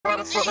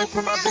the fuck they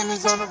put my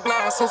business on the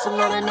block? So some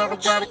know they never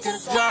gotta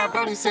get a job.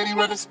 Brody said he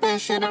rather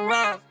spend shit and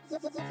ride.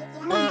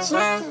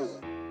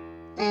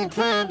 Ain't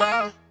playing,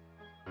 dog.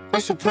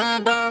 That's your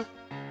plan, dog.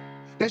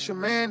 That's your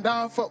man,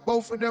 dog. Fuck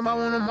both of them, I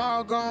want them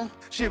all gone.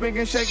 Shit been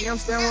getting shaky, I'm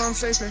staying where I'm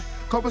safe at.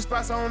 Couple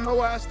spots, I don't know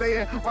where I stay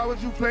at. Why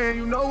would you play?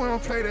 You know we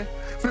don't play that.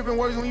 Flipping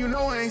words when you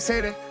know I ain't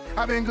say that.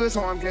 I been good,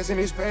 so I'm guessing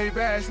it's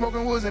payback.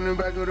 Smoking woods in the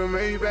back of the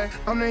Maybach.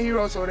 I'm the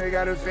hero, so they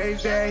gotta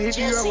face that. Hit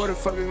you up, where the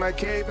fuck is my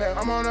K-back?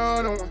 I'm on the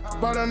other one,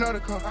 bought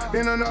another car,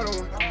 then another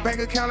one. Bank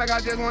account like I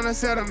just want a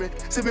settlement.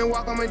 Sipping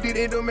walk, I'ma did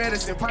into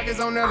medicine. Pockets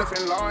on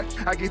elephant large.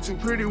 I get two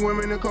pretty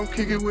women to come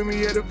kick it with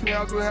me at the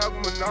penthouse with half a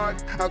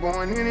menage. I go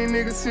in any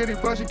nigga city,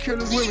 bunch of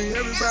killers with me.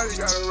 Everybody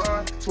got a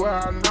ride. Swear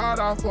I'm not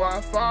off before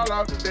I fall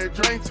off. If that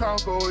drink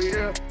talk, oh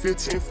yeah.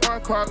 15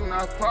 front cars when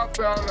I pop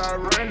out, I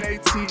run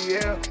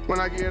ATL.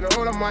 When I get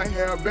old, I might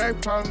have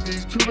back problems.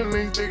 These Cuban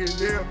links big as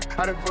hell.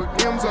 I done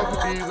fuck M's up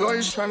with these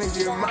lawyers trying to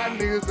get my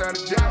niggas out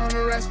of jail. On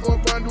the rest for a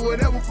bun, do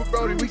whatever for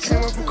Brody. We came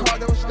up from cars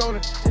that was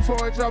stolen. Before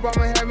I drop,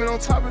 I'ma have it on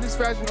top of this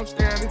fashion. I'm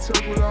standing till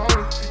with the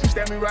owner. You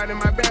stabbed me right in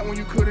my back when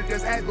you could've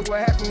just asked me what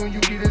happened when you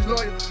be this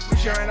loyal. We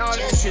sharing all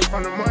that shit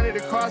from the money,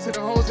 the cars to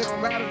the hoes, it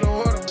don't matter the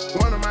order.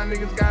 One of my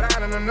niggas got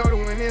out and another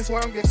went in, so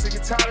I'm getting sick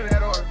and tired of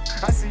that order.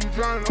 I see you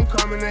drowning, I'm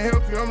coming to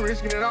help you. I'm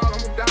risking it all,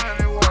 I'ma die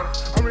in that water.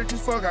 I'm rich as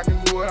fuck, I can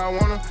do what I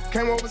wanna.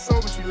 Came over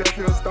sober, she left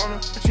here a stoner.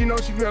 She know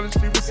she fell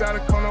asleep beside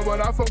a corner, but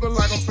I fuck her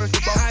like I'm fresh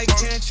about I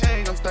can't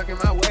change, I'm stuck in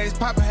my ways.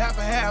 Pop a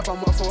half, I'm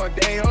up for a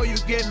day. Oh, you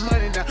getting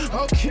money now?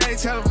 Okay,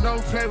 tell them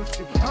don't play with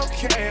you.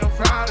 Okay, I'm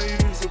proud of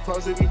you. You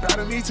supposed to be proud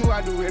of me too.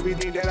 I do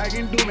everything that I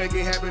can do, make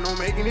it happen, don't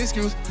make an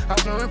excuse. I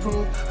show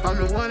improve, I'm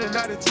the one and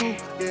not the two.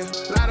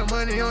 Yeah, lot of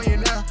money on you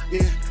now.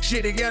 Yeah,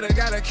 shit together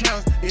gotta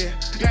count. Yeah,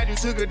 glad you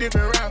took a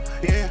different route.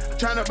 Yeah,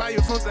 tryna buy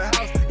your folks a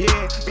house.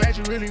 Yeah, glad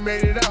you really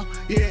made it out.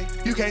 Yeah,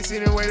 you can't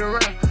sit and wait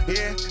around.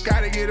 Yeah,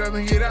 gotta get up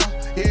and get out.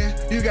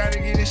 Yeah, you gotta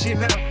get this shit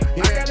now.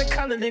 Yeah. I gotta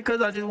call it in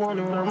cause I just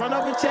wanna run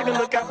up and check and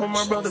look out for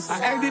my brothers. I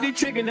acted a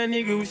trick and that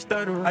nigga was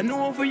stuttering. I knew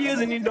him for years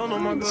and he don't know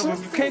my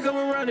government. You can't come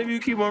around if you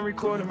keep on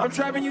recording. I'm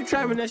trapping, you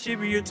trapping, that shit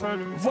be your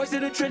tournament. Voice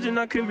of the trench and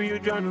I could be your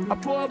journal. I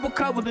pull up a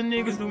couple of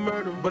niggas who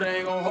murder, but I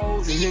ain't gon'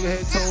 hold you. Nigga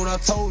had told, I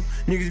told.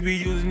 Niggas be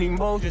using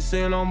emotions,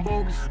 saying I'm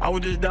bogus. I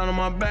was just down on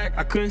my back,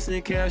 I couldn't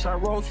send cash, I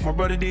wrote you. My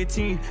brother did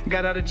 10,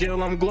 got out of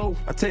jail, I'm glow.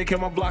 I take care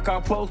of my block, I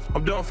post.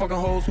 I'm done fucking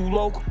hoes who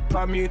local.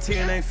 Pop me a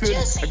 10, ain't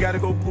feeling. I gotta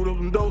go put up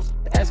them doses.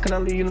 Ask can I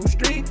leave them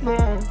streets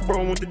alone?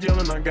 Bro went to jail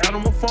and I got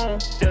on my phone.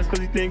 Just cause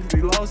he thinks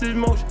he lost his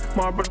motion.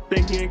 My brother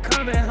think he ain't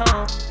coming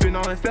home. Been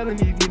all that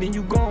felony, getting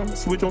you gone.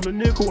 Switch on the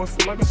nickel, I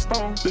feel like a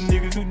stone. The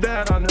niggas who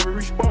died, I never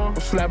respond.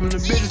 I'm slapping the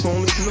bitches,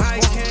 won't listen to the phone. I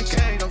can't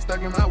change, I'm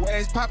stuck in my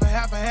ways. Pop a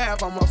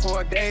half, I'm up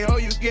for a day. Oh,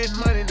 you getting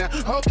money now?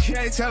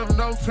 Okay, tell them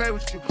don't play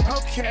with you.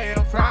 Okay,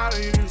 I'm proud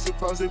of you. You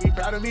supposed to be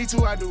proud of me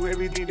too. I do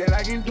everything that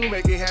I can do,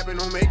 make it happen,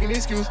 don't make an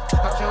excuse.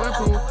 I'm showing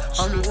proof,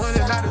 I'm the one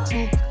and not the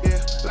two.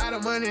 Yeah, lot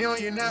of money on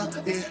you now.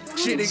 Yeah,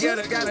 shit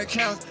together gotta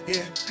count.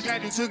 Yeah,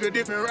 glad you took a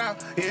different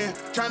route. Yeah,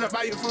 tryna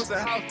buy your folks a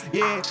house.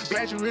 Yeah,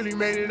 glad you really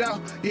made it out.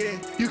 Yeah,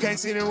 you can't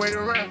sit and wait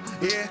around.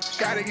 Yeah,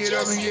 gotta get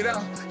up and get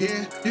out.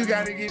 Yeah, you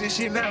gotta get this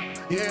shit now.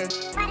 Yeah.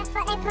 Why the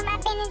fuck they put my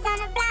business on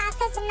the block?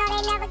 Since you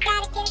know they never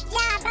gotta get a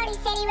job. Brody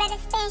said he rather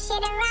spend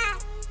shit and ride.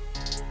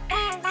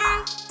 Damn,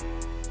 dog.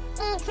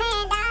 You ain't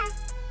playing, dog.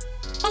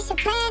 That's your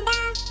plan,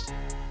 dog.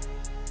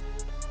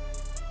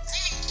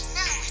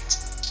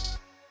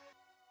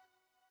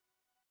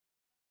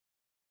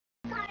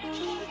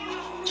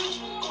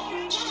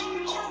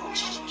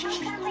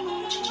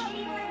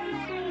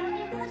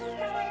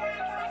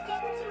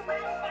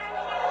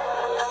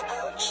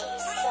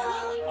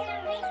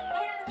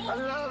 A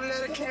love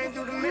letter came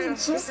through the mail.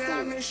 She said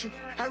I miss you.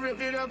 I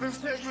ripped it up and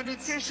flipped with the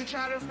tissue.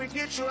 Try to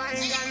forget you. I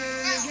ain't got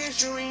nothing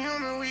against you. We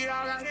human, we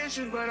all got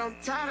issues, but I'm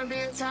tired of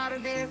being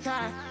tired.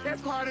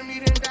 That part of me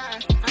done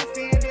died. I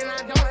see it, then I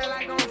don't act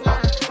like I'm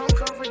blind. I'm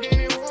confident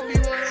it won't be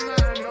one of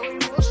mine. No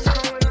emotions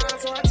going on,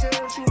 so I tell the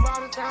truth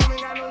all the time.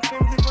 Ain't got no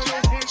sympathy for no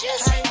bitch.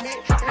 I ain't lit,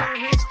 and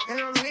I'm rich, and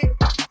I'm lit.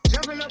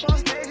 Jumping up on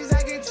stages,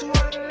 I get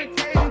 200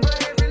 occasions, but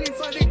it really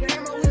for the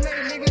game. But we make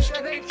a nigga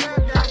shut they trap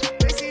down.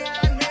 They see how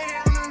I made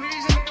it, I'm the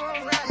reason they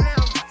won't rap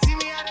now. See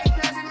me how they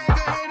pass it, make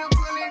a hater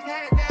pull his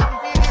head down.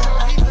 Bitches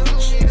don't be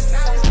salute me, the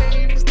silence they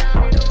need to stop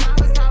me. The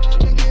robbers stop on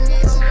the give me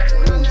a smack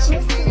when I'm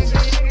never finished.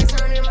 They niggas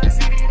turn in my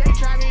city, they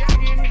try me, I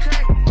get it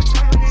crack.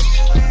 Some of this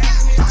shit what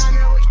happening, I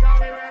never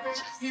started rapping.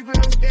 People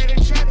them steady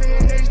trapping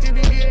and they still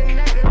be getting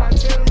active. I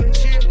tell them to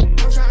chill,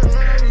 I'm trying to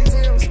run out these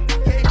hills.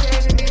 Pay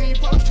cash and then he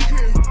post the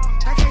crib.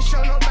 I can't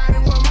show nobody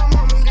what my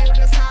mama lived,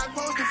 that's how I'm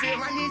supposed to feel.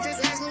 My niece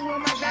just asked me what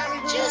my diary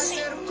was, I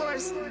said of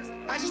course.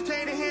 I just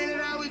played the hand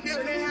that I was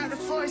dealt, they had the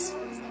force.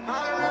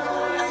 All around the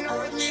world, they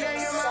know it's me, they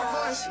hear my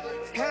voice.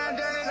 And I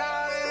done it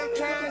all, and I'm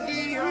trying to be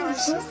yours.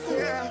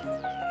 Yeah.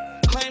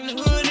 Claim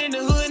the hood in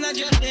the hood, not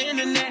just the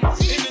internet.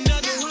 In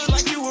another hood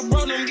like you were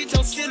bro, don't get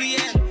your silly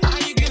ass. How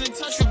you get in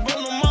touch with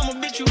bro, no mama,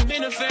 bitch, you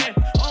been a fan.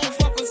 I don't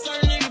fuck with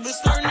certain niggas, but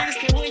certain niggas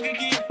can wink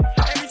again.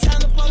 Every time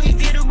the police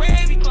did a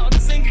raid, he called to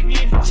sink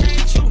again.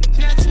 Change you,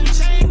 not too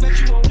chain, bet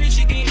you won't reach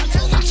again. I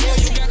told him, chill,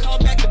 you got caught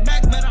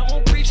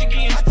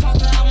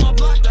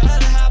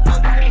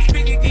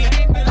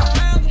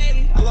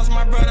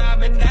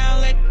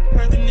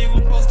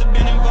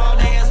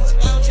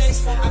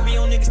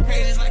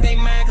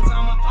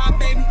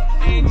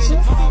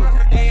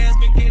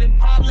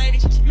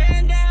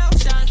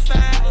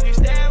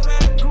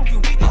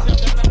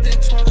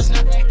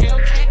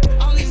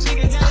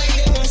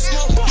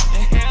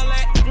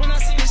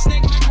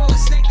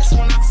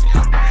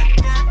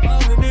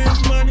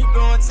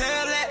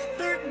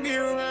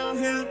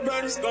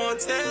haters, go and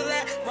tell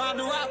that. Robbed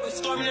the rock, but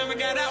Stormy never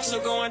got out, so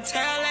go and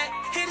tell that.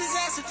 Hit his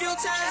ass a few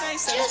times, ain't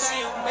said I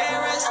ain't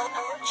embarrassed.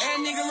 That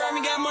nigga around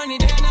me got money,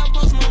 then I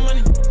post my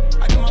money.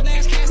 I got my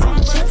last cast in my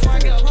brother before I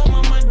get a hold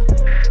my money.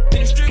 In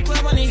the strip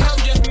club, I need help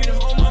just for me to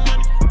hold my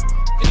money.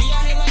 And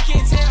y'all here like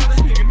can't tell,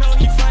 this nigga know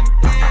he funny.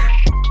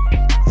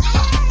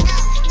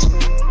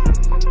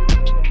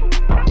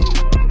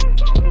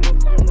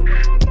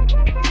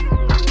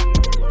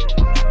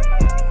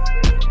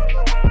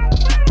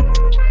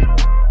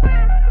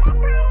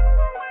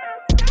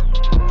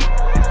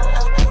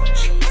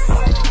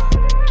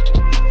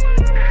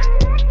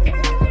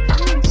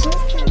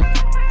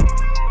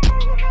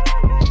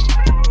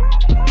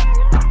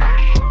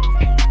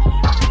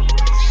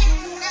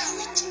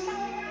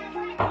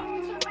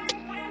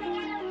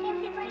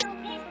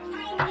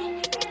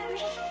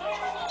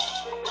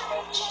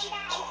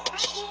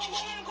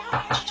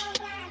 Yeah.